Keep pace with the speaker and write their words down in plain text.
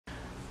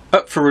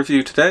Up for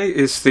review today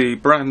is the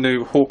brand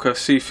new Hawker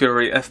Sea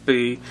Fury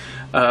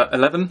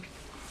FB.11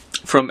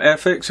 from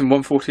Airfix in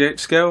 1/48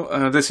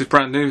 scale. This is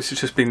brand new, this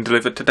has just been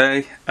delivered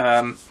today.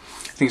 I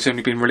think it's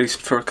only been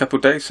released for a couple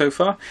of days so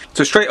far.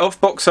 So straight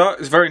off, box art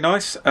is very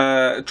nice,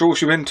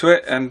 draws you into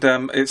it, and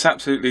it's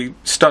absolutely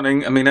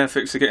stunning. I mean,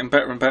 Airfix are getting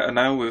better and better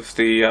now with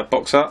the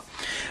box art.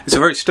 It's a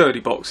very sturdy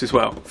box as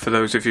well, for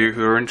those of you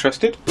who are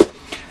interested.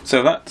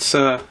 So that's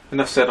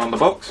enough said on the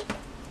box.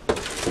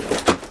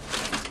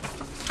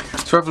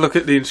 So have a look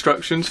at the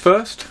instructions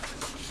first.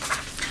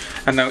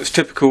 And now it's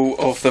typical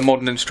of the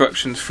modern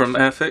instructions from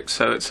Airfix,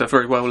 so it's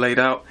very well laid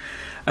out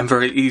and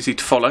very easy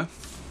to follow.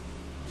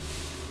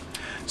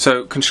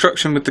 So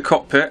construction with the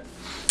cockpit,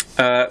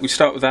 we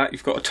start with that.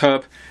 You've got a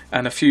tub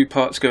and a few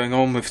parts going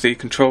on with the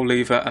control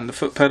lever and the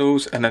foot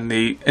pedals, and then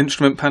the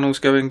instrument panels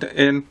going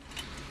in.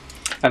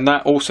 And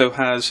that also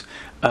has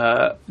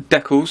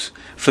decals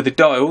for the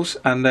dials,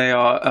 and they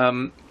are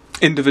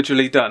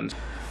individually done.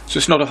 So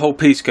it's not a whole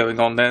piece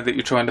going on there that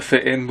you're trying to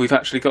fit in. We've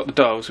actually got the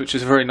dials, which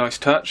is a very nice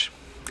touch,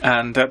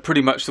 and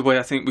pretty much the way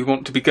I think we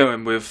want to be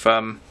going with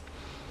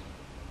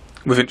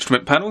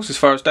instrument panels as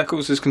far as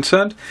decals is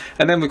concerned.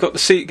 And then we've got the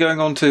seat going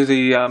onto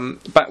the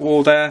back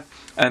wall there,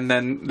 and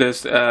then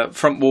there's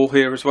front wall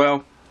here as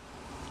well,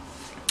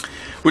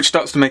 which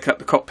starts to make up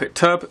the cockpit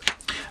tub.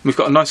 And we've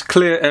got a nice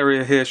clear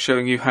area here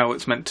showing you how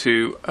it's meant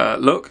to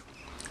look.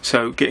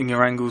 So getting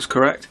your angles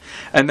correct,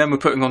 and then we're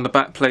putting on the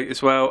back plate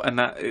as well, and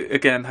that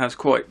again has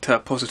quite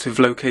positive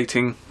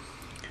locating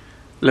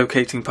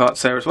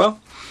parts there as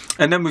well.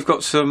 And then we've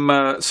got some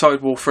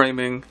sidewall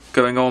framing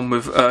going on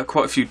with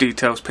quite a few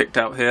details picked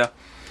out here,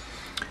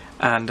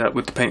 and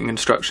with the painting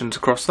instructions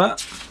across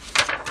that.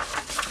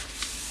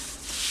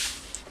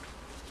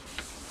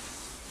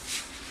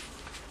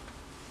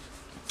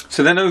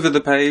 So then over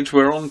the page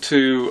we're on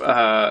to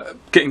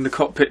getting the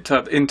cockpit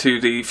tub into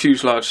the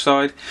fuselage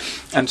side,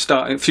 and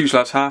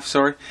fuselage half,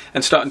 sorry,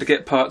 and starting to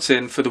get parts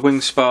in for the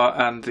wing spar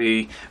and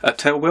the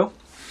tail wheel.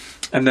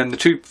 And then the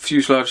two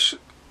fuselage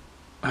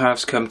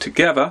halves come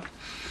together,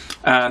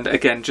 and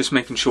again just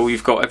making sure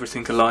you've got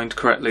everything aligned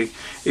correctly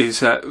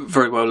is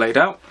very well laid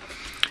out.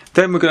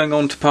 Then we're going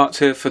on to parts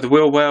here for the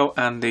wheel well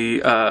and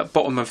the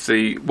bottom of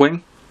the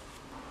wing.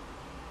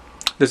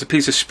 There's a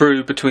piece of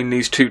sprue between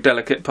these two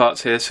delicate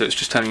parts here, so it's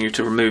just telling you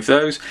to remove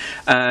those.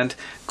 And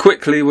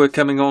quickly we're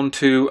coming on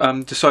to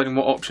deciding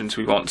what options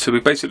we want. So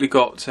we've basically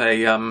got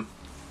a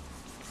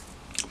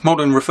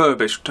modern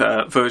refurbished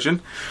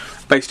version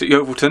based at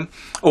Yeovilton,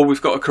 or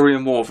we've got a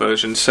Korean War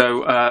version.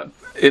 So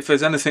if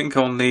there's anything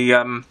on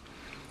the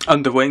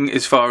underwing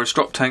as far as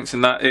drop tanks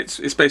and that,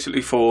 it's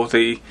basically for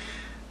the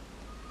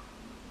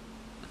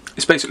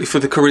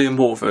Korean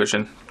War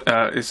version,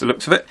 is the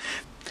looks of it.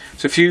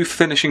 So a few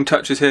finishing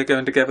touches here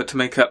going together to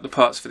make up the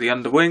parts for the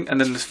underwing,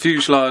 and then the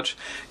fuselage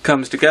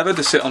comes together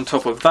to sit on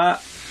top of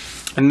that.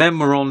 And then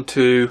we're on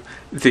to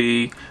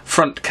the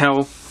front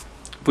cowl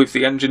with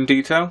the engine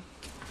detail,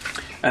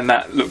 and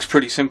that looks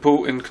pretty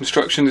simple in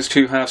construction. There's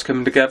two halves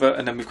coming together,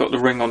 and then we've got the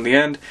ring on the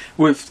end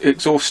with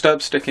exhaust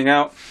stubs sticking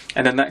out,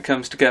 and then that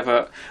comes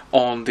together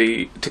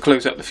to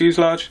close up the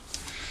fuselage.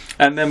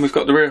 And then we've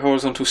got the rear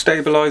horizontal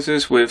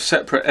stabilizers with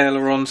separate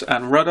ailerons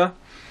and rudder.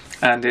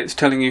 And it's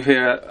telling you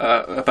here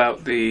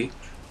about the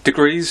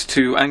degrees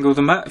to angle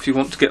them at if you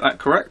want to get that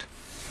correct.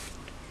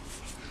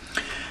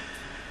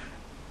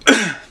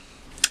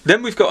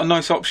 Then we've got a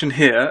nice option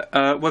here,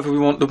 whether we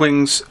want the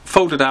wings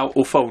folded out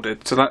or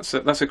folded. So that's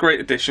a great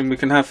addition. We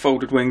can have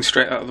folded wings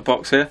straight out of the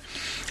box here.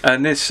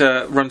 And this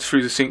runs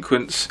through the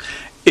sequence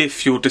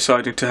if you're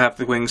deciding to have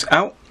the wings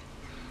out.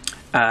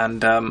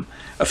 And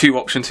a few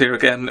options here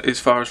again as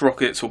far as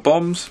rockets or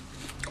bombs,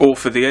 or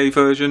for the A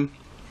version.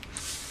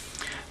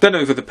 Then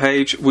over the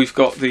page we've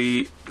got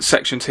the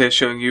sections here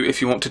showing you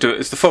if you want to do it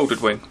as the folded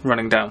wing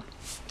running down.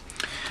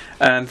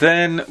 And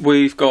then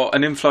we've got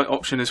an in-flight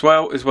option as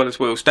well as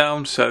wheels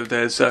down. So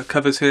there's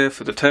covers here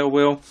for the tail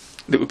wheel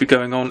that would be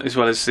going on, as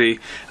well as the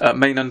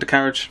main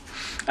undercarriage.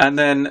 And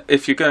then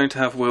if you're going to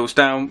have wheels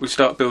down, we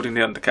start building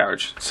the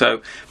undercarriage.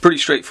 So pretty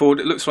straightforward.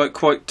 It looks like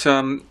quite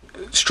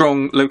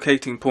strong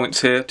locating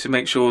points here to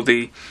make sure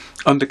the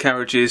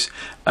undercarriage is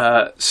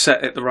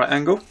set at the right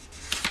angle.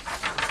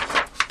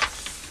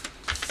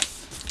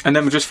 And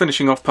then we're just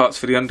finishing off parts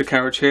for the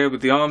undercarriage here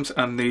with the arms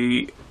and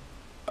the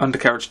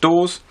undercarriage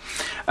doors.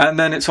 And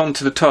then it's on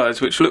to the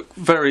tyres, which look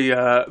very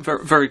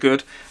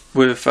good,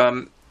 with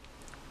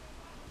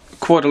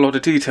quite a lot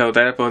of detail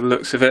there by the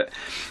looks of it.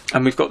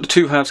 And we've got the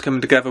two halves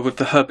coming together with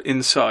the hub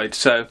inside.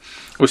 So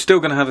we're still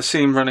going to have a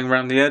seam running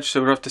around the edge,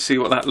 so we'll have to see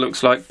what that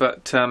looks like.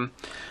 But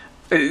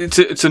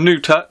it's a new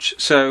touch,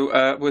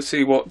 so we'll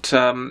see what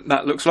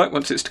that looks like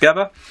once it's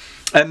together.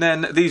 And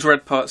then these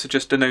red parts are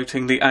just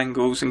denoting the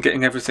angles and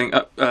getting everything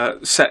up,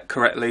 set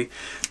correctly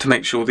to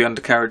make sure the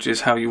undercarriage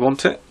is how you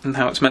want it and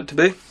how it's meant to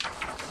be.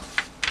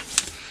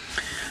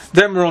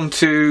 Then we're on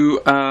to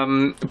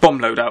bomb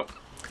loadout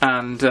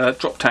and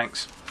drop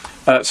tanks.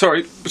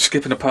 Sorry,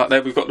 skipping a part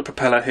there. We've got the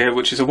propeller here,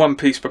 which is a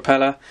one-piece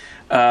propeller.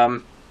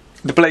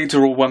 the blades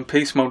are all one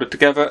piece moulded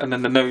together, and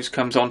then the nose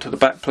comes onto the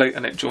back plate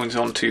and it joins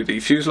onto the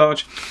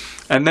fuselage.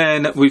 And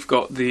then we've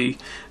got the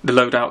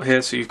loadout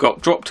here, so you've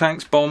got drop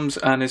tanks, bombs,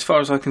 and as far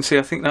as I can see,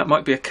 I think that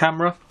might be a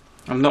camera.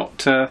 I'm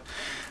not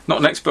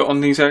an expert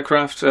on these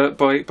aircraft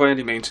by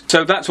any means.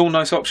 So that's all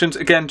nice options,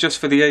 again just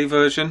for the A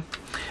version.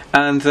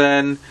 And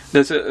then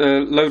there's a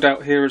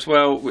loadout here as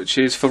well, which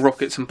is for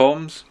rockets and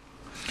bombs.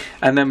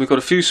 And then we've got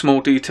a few small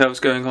details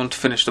going on to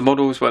finish the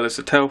model, as well as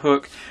the tail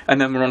hook.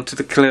 And then we're on to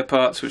the clear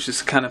parts, which is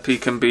the canopy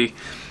can be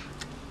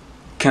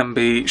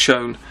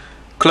shown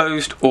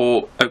closed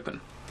or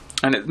open.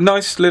 And a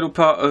nice little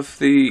part of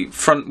the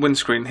front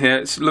windscreen here,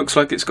 it looks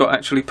like it's got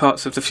actually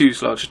parts of the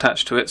fuselage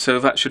attached to it, so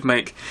that should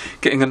make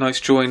getting a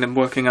nice join and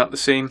working out the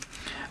seam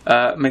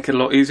make it a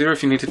lot easier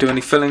if you need to do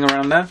any filling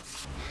around there.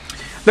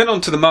 Then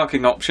on to the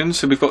marking options.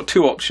 So we've got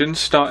two options,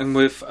 starting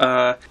with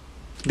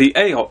the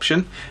A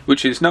option,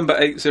 which is number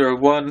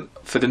 801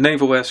 for the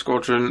Naval Air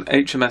Squadron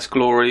HMS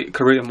Glory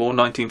Korean War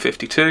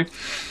 1952,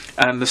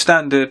 and the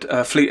standard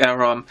Fleet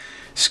Air Arm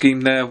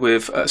scheme there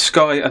with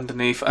sky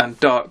underneath and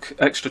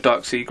extra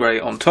dark sea grey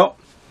on top,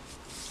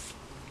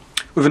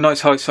 with a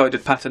nice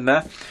high-sided pattern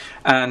there.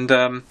 And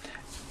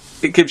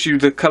it gives you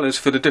the colours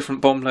for the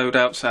different bomb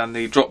loadouts and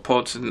the drop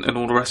pods and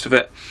all the rest of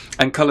it.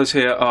 And colours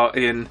here are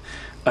in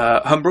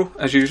Humbrol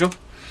as usual.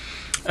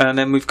 And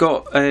then we've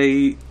got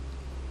a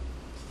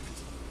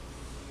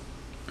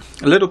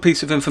little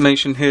piece of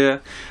information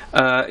here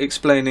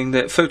explaining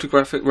that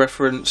photographic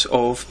reference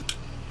of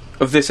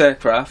this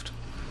aircraft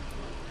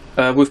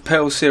with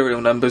pale serial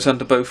numbers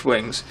under both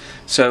wings.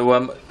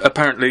 So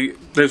apparently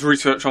there's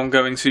research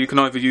ongoing, so you can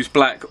either use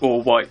black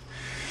or white.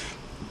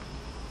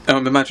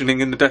 I'm imagining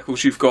in the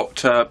decals you've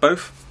got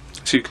both,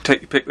 so you can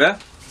take your pick there.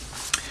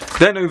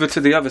 Then over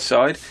to the other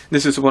side,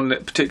 this is the one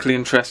that particularly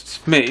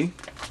interests me,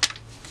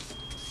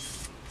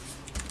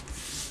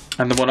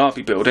 and the one I'll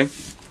be building,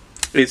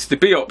 is the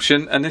B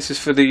option, and this is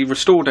for the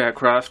restored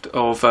aircraft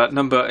of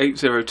number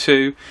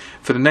 802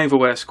 for the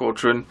Naval Air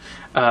Squadron,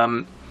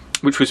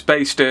 which was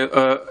based at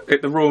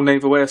the Royal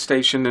Naval Air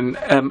Station in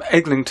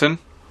Eglinton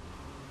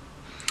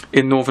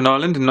in Northern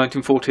Ireland in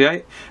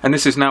 1948, and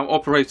this is now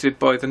operated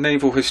by the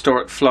Naval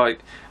Historic Flight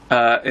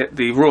at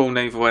the Royal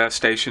Naval Air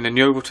Station in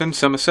Yeovilton,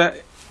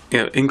 Somerset,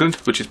 England,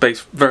 which is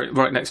based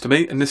right next to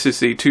me. And this is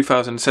the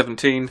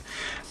 2017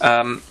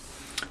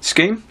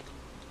 scheme.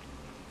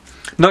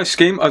 Nice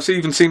scheme. I've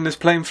even seen this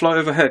plane fly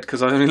overhead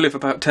because I only live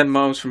about 10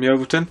 miles from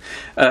Yeovilton,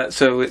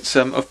 so it's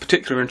of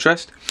particular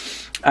interest.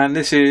 And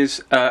this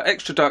is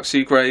extra dark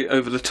sea grey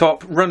over the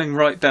top, running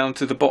right down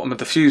to the bottom of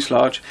the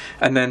fuselage,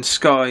 and then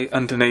sky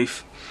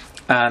underneath,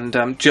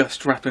 and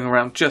just wrapping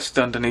around just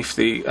underneath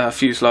the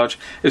fuselage,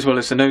 as well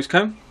as the nose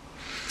cone.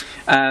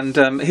 And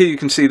here you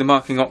can see the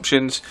marking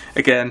options,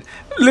 again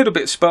a little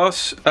bit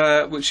sparse,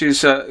 which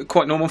is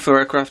quite normal for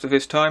aircraft of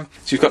this time.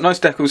 So you've got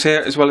nice decals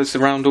here as well as the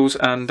roundels,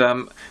 and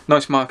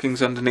nice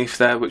markings underneath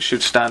there which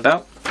should stand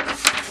out.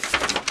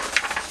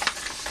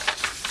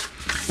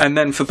 And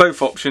then for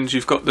both options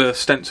you've got the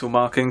stencil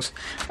markings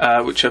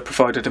which are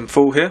provided in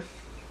full here.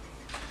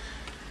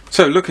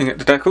 So looking at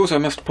the decals, I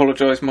must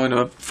apologise, mine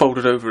are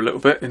folded over a little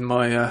bit in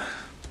my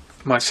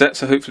my set,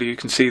 so hopefully you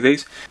can see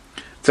these.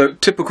 So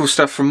typical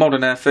stuff from modern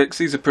Airfix.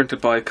 These are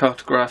printed by a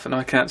cartograph, and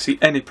I can't see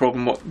any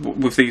problem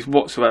with these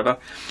whatsoever.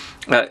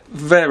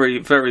 Very,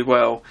 very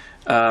well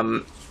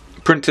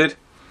printed.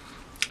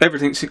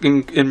 Everything's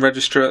in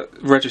register,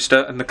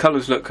 and the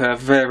colours look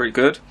very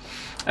good.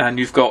 And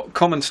you've got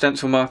common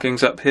stencil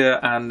markings up here,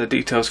 and the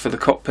details for the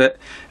cockpit,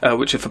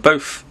 which are for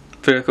both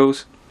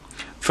vehicles,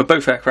 for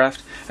both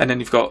aircraft. And then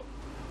you've got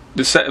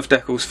the set of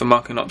decals for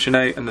marking option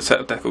A and the set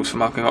of decals for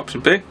marking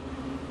option B.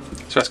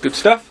 So that's good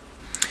stuff.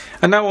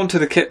 And now on to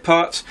the kit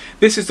parts.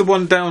 This is the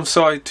one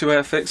downside to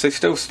Airfix. They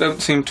still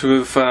don't seem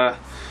to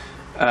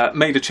have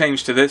made a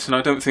change to this, and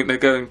I don't think they're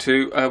going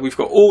to. We've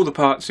got all the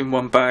parts in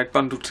one bag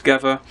bundled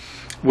together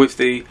with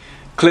the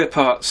clear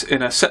parts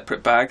in a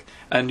separate bag,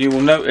 and you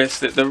will notice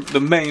that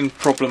the main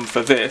problem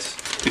for this,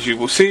 as you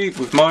will see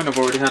with mine, I've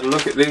already had a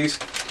look at these,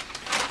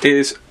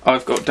 is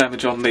I've got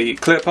damage on the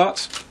clear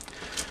parts.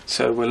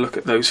 So we'll look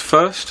at those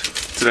first.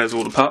 So there's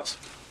all the parts.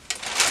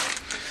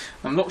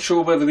 I'm not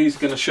sure whether these are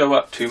going to show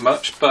up too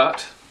much,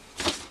 but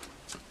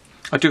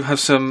I do have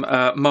some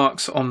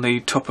marks on the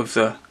top of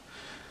the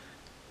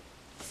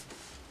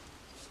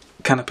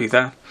canopy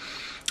there.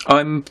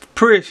 I'm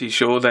pretty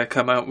sure they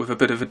come out with a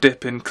bit of a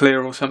dip in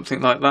clear or something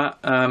like that,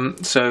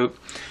 so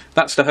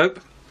that's the hope.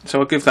 So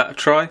I'll give that a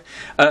try.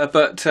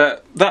 But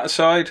that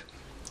aside,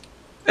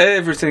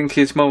 everything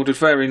is moulded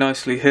very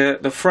nicely here.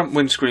 The front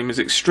windscreen is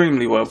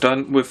extremely well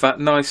done, with that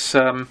nice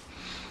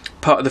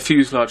part of the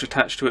fuselage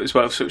attached to it as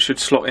well, so it should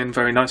slot in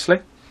very nicely.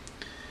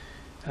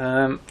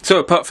 So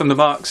apart from the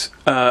marks,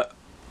 they're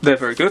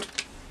very good.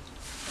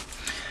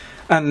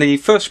 And the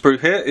first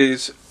sprue here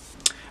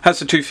has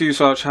the two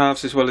fuselage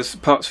halves, as well as the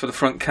parts for the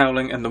front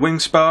cowling and the wing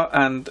spar,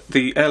 and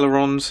the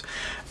ailerons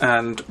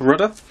and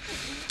rudder.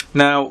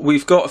 Now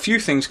we've got a few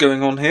things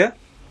going on here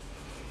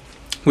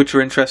which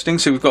are interesting.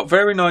 So we've got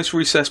very nice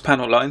recessed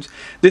panel lines.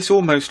 This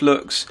almost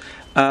looks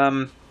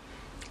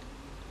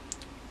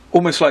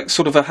almost like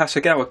sort of a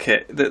Hasegawa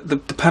kit. The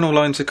panel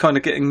lines are kind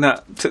of getting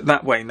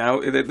that way now.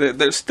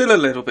 They're still a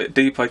little bit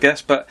deep, I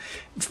guess, but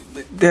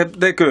they're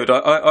good.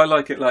 I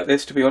like it like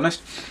this, to be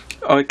honest.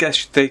 I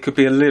guess they could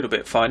be a little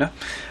bit finer.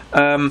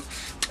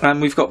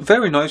 And we've got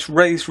very nice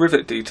raised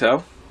rivet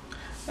detail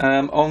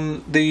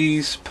on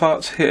these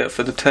parts here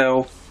for the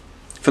tail,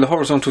 for the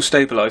horizontal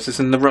stabilizers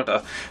and the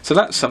rudder. So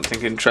that's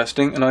something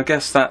interesting, and I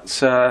guess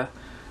that's a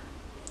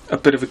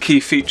bit of a key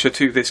feature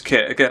to this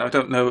kit. Again, I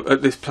don't know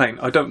this plane.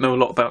 I don't know a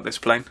lot about this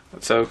plane,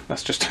 so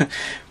that's just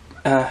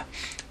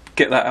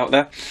get that out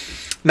there.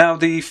 Now,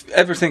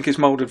 everything is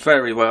moulded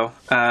very well,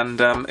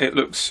 and it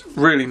looks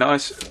really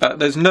nice.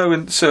 There's no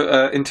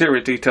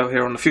interior detail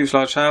here on the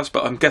fuselage halves,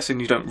 but I'm guessing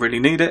you don't really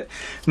need it.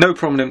 No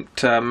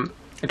prominent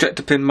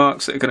ejector pin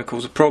marks that are going to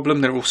cause a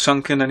problem. They're all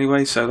sunken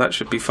anyway, so that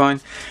should be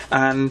fine.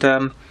 And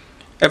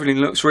everything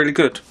looks really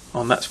good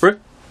on that sprue.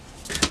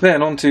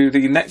 Then on to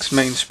the next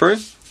main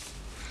sprue.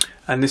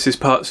 And this is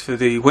parts for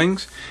the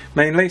wings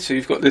mainly. So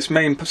you've got this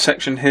main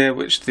section here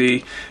which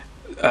the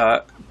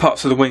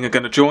parts of the wing are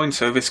going to join,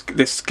 so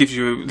this gives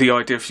you the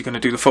idea if you're going to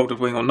do the folded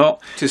wing or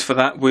not. It is for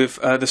that with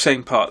the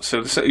same parts,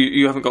 so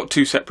you haven't got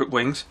two separate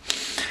wings.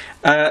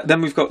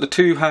 Then we've got the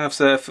two halves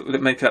there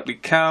that make up the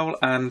cowl,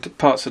 and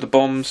parts of the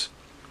bombs,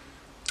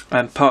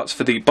 and parts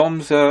for the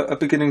bombs are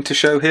beginning to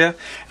show here.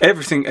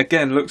 Everything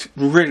again looks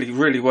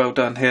really well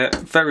done here,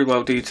 very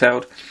well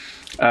detailed.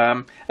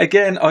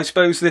 Again, I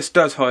suppose this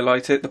does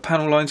highlight it. The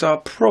panel lines are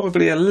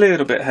probably a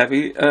little bit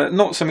heavy,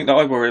 not something that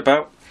I worry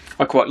about.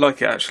 I quite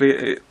like it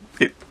actually,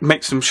 it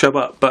makes them show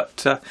up,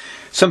 but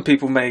some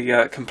people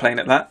may complain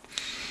at that.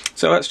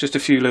 So that's just a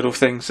few little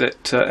things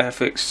that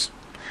Airfix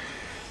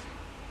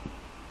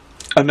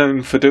are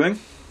known for doing.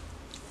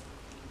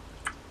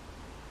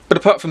 But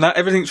apart from that,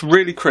 everything's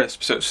really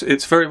crisp, so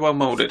it's very well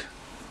moulded.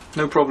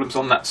 No problems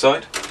on that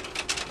side.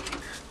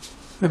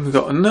 Then we've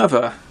got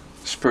another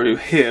sprue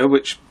here,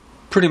 which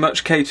pretty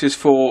much caters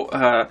for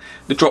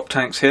the drop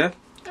tanks here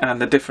and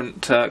the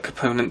different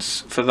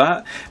components for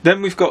that.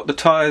 Then we've got the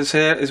tyres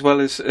here, as well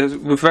as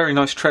with very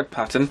nice tread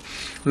pattern.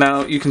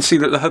 Now you can see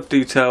that the hub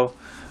detail,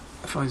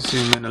 if I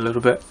zoom in a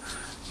little bit,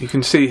 you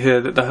can see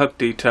here that the hub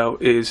detail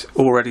is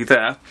already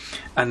there,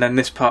 and then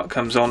this part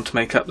comes on to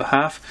make up the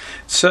half.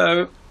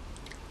 So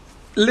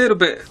a little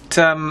bit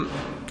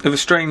of a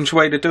strange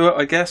way to do it,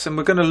 I guess, and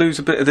we're going to lose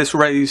a bit of this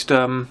raised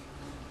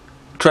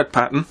tread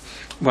pattern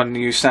when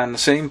you sand the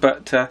seam,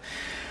 but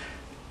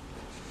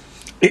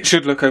it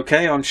should look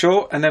okay, I'm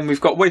sure. And then we've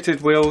got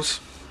weighted wheels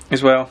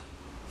as well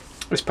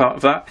as part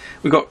of that.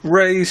 We've got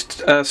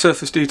raised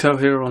surface detail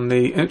here on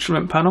the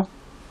instrument panel,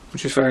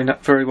 which is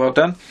very well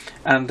done,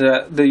 and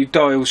the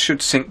dials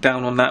should sink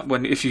down on that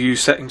if you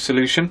use setting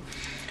solution,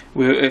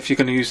 if you're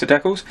going to use the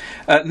decals.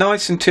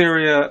 Nice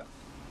interior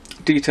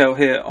detail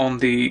here on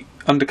the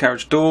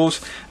undercarriage doors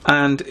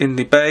and in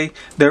the bay.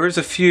 There is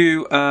a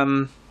few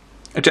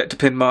ejector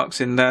pin marks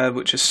in there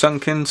which are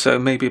sunken, so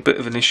maybe a bit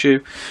of an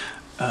issue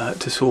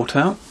to sort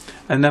out.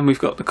 And then we've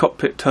got the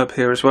cockpit tub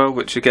here as well,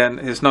 which again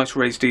is nice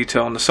raised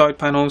detail on the side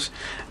panels.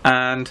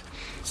 And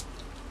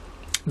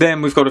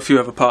then we've got a few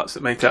other parts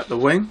that make up the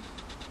wing,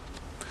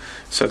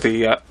 so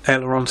the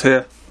ailerons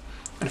here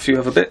and a few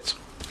other bits.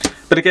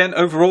 But again,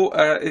 overall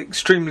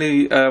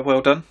extremely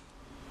well done.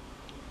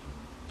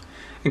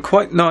 And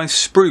quite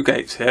nice sprue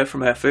gates here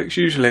from Airfix.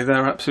 Usually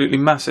they're absolutely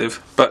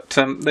massive, but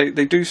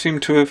they do seem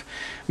to have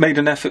made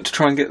an effort to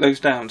try and get those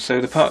down, so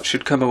the parts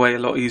should come away a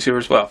lot easier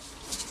as well.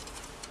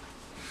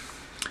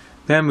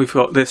 Then we've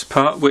got this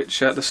part, which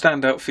the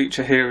standout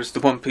feature here is the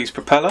one-piece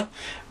propeller,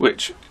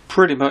 which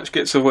pretty much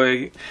gets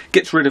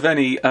rid of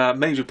any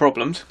major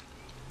problems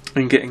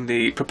in getting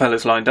the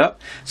propellers lined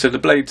up. So the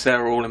blades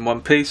there are all in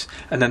one piece,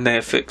 and then they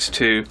are fixed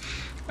to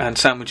and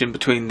sandwiched in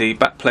between the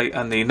back plate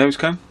and the nose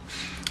cone.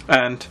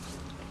 And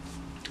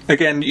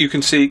again, you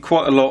can see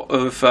quite a lot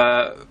of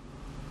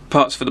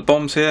parts for the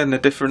bombs here, and the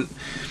different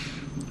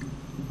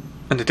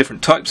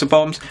types of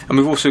bombs. And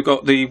we've also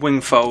got the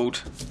wing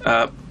fold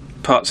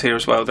parts here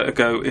as well that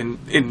go in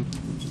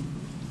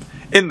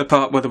the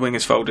part where the wing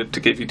is folded, to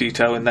give you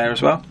detail in there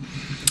as well.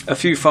 A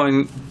few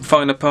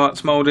finer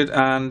parts moulded,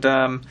 and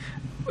a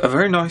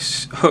very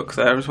nice hook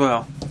there as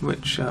well,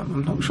 which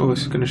I'm not sure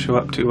this is going to show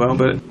up too well,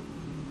 but.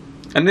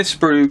 And this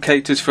sprue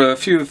caters for a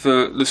few of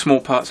the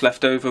small parts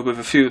left over, with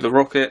a few of the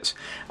rockets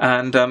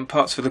and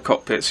parts for the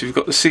cockpit. So you've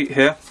got the seat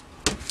here,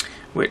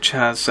 which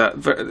has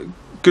very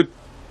good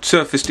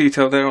surface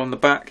detail there on the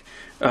back,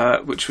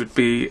 which would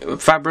be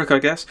fabric, I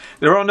guess.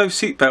 There are no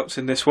seat belts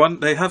in this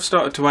one. They have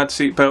started to add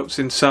seat belts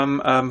in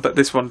some, but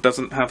this one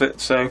doesn't have it,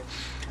 so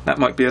that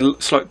might be a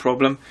slight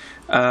problem.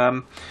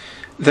 Then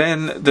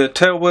the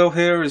tail wheel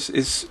here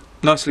is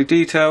nicely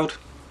detailed,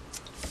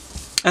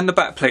 and the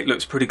back plate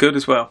looks pretty good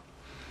as well.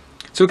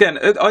 So again,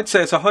 I'd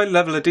say it's a high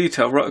level of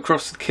detail right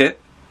across the kit,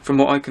 from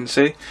what I can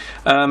see.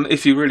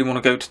 If you really want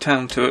to go to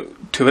town to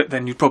it,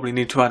 then you probably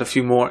need to add a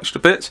few more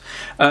extra bits.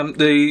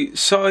 The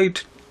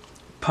side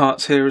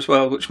parts here as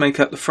well, which make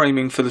up the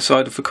framing for the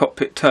side of the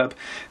cockpit tub,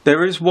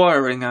 there is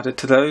wiring added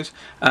to those,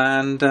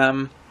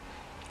 and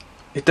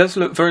It does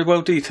look very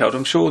well detailed.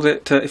 I'm sure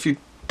that if you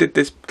did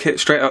this kit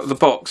straight out of the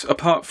box,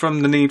 apart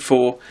from the need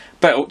for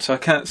belts, I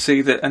can't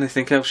see that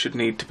anything else should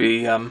need to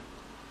be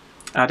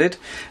added.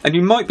 And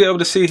you might be able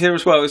to see here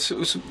as well, it's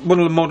one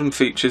of the modern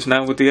features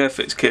now with the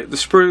Airfix kit, the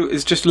sprue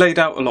is just laid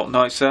out a lot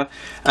nicer,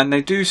 and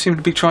they do seem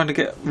to be trying to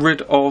get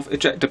rid of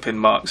ejector pin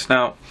marks.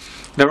 Now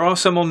there are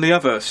some on the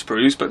other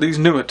sprues, but these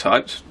newer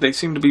types, they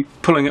seem to be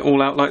pulling it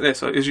all out like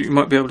this. As you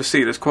might be able to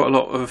see, there's quite a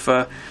lot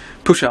of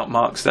push out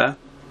marks there,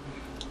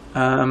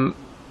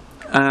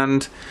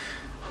 and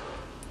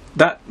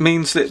that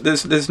means that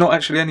there's not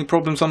actually any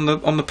problems on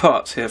the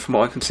parts here from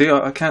what I can see.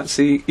 I can't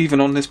see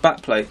even on this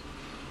back plate.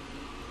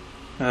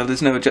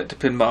 There's no ejector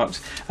pin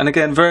marks, and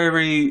again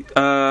very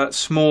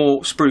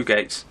small sprue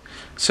gates.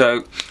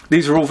 So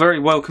these are all very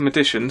welcome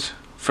additions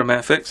from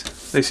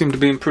Airfix. They seem to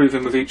be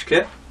improving with each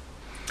kit.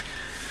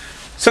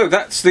 So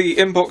that's the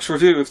inbox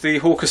review of the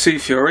Hawker Sea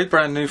Fury,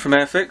 brand new from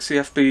Airfix, the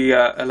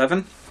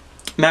FB.11.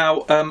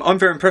 Now I'm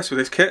very impressed with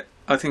this kit.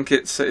 I think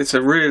it's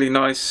a really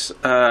nice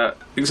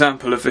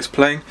example of this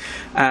plane,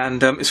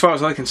 and as far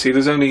as I can see,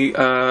 there's only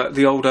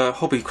the older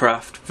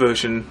Hobbycraft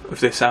version of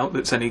this out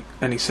that's any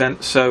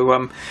sense.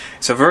 So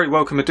it's a very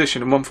welcome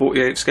addition in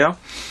 1/48 scale.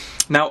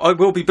 Now I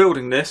will be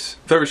building this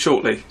very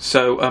shortly,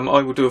 so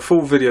I will do a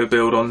full video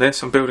build on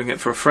this. I'm building it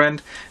for a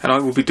friend, and I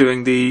will be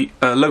doing the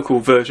local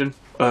version,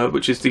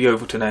 which is the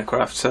Overton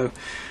aircraft. So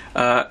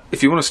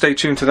if you want to stay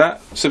tuned to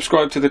that,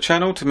 subscribe to the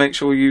channel to make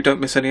sure you don't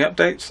miss any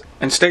updates,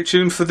 and stay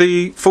tuned for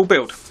the full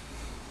build.